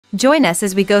Join us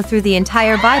as we go through the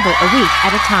entire Bible a week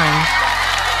at a time.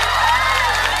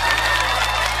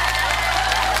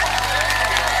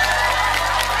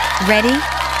 Ready?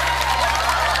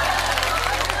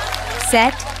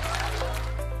 Set?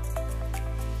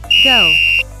 Go.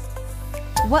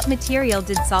 What material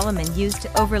did Solomon use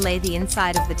to overlay the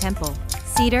inside of the temple?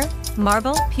 Cedar,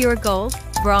 marble, pure gold,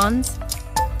 bronze?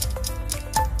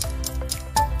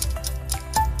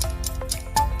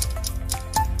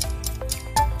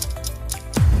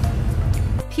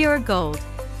 Pure gold.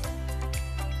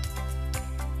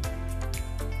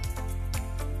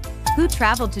 Who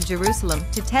traveled to Jerusalem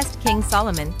to test King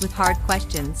Solomon with hard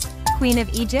questions? Queen of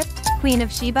Egypt, Queen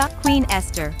of Sheba, Queen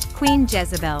Esther, Queen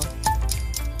Jezebel.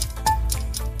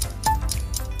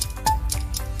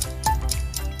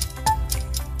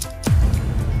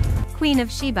 Queen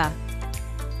of Sheba.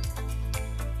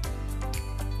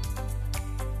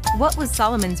 What was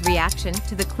Solomon's reaction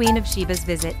to the Queen of Sheba's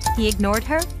visit? He ignored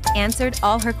her, answered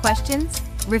all her questions,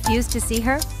 refused to see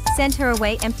her, sent her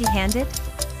away empty-handed?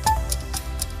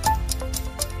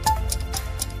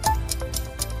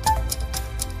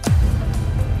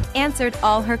 Answered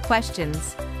all her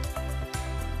questions.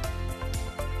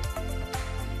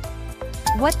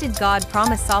 What did God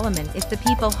promise Solomon if the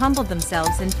people humbled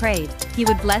themselves and prayed? He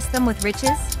would bless them with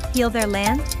riches, heal their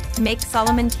land, make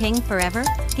Solomon king forever,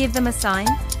 give them a sign?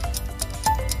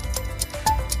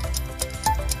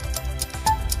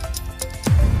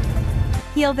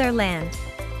 Heal their land.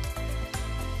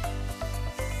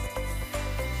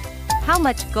 How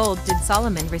much gold did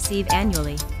Solomon receive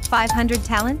annually? 500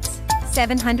 talents?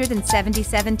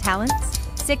 777 talents?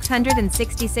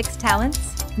 666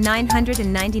 talents?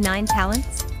 999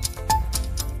 talents?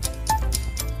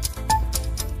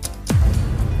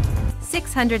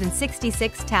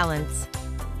 666 talents.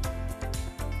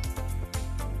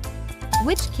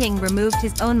 Which king removed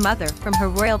his own mother from her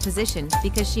royal position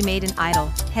because she made an idol?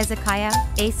 Hezekiah,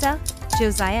 Asa,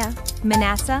 Josiah,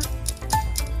 Manasseh?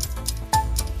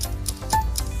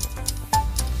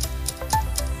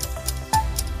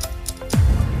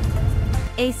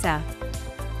 Asa.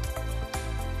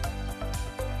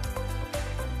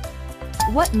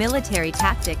 What military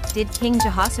tactic did King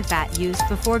Jehoshaphat use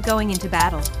before going into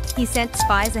battle? He sent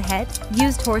spies ahead,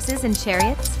 used horses and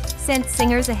chariots, sent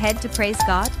singers ahead to praise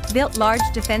God, built large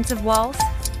defensive walls.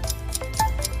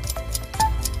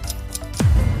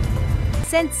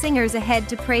 Sent singers ahead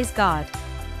to praise God.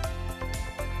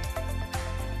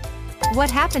 What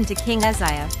happened to King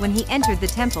Uzziah when he entered the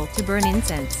temple to burn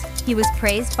incense? He was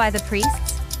praised by the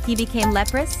priests. He became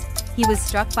leprous. He was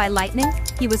struck by lightning.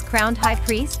 He was crowned high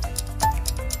priest.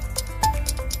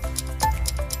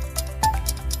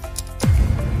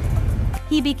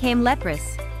 He became leprous.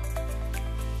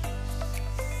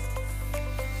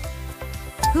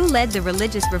 Who led the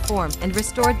religious reform and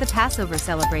restored the Passover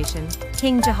celebration?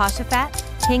 King Jehoshaphat,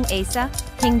 King Asa,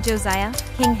 King Josiah,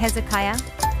 King Hezekiah?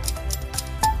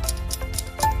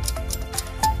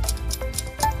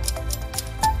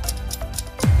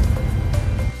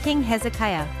 King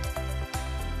Hezekiah.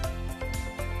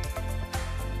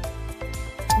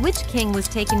 Which king was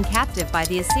taken captive by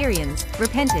the Assyrians,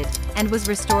 repented, and was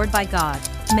restored by God?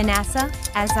 Manasseh,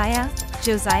 Uzziah,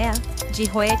 Josiah,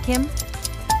 Jehoiakim?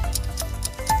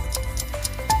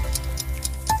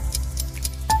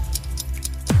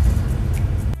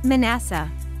 Manasseh.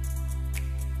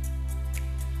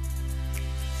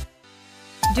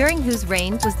 During whose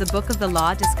reign was the Book of the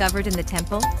Law discovered in the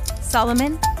temple?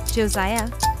 Solomon, Josiah,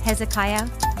 Hezekiah,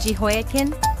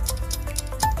 Jehoiakim?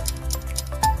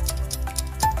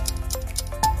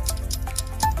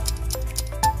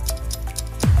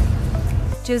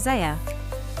 Josiah.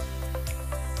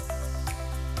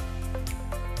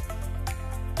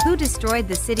 Who destroyed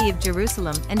the city of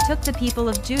Jerusalem and took the people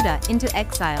of Judah into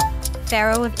exile?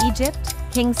 Pharaoh of Egypt,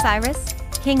 King Cyrus,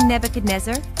 King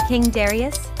Nebuchadnezzar, King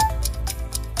Darius?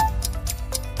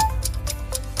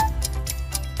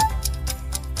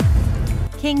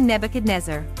 King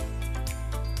Nebuchadnezzar.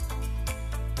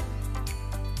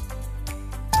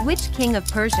 Which king of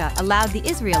Persia allowed the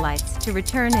Israelites to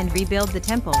return and rebuild the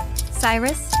temple?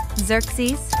 Cyrus,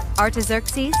 Xerxes,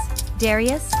 Artaxerxes,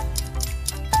 Darius?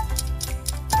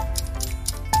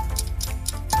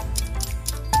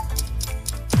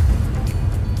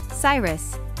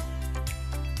 Cyrus.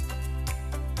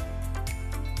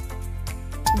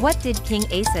 What did King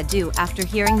Asa do after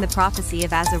hearing the prophecy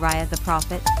of Azariah the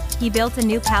prophet? He built a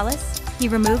new palace, he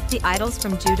removed the idols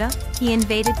from Judah, he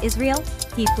invaded Israel,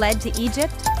 he fled to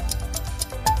Egypt.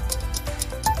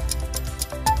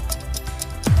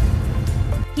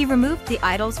 He removed the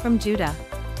idols from Judah.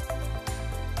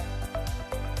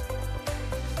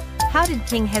 How did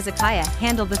King Hezekiah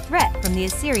handle the threat from the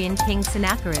Assyrian king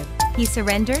Sennacherib? He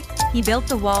surrendered, he built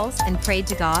the walls and prayed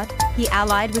to God, he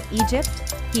allied with Egypt,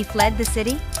 he fled the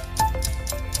city.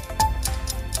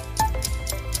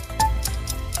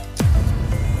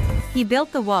 He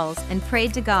built the walls and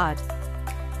prayed to God.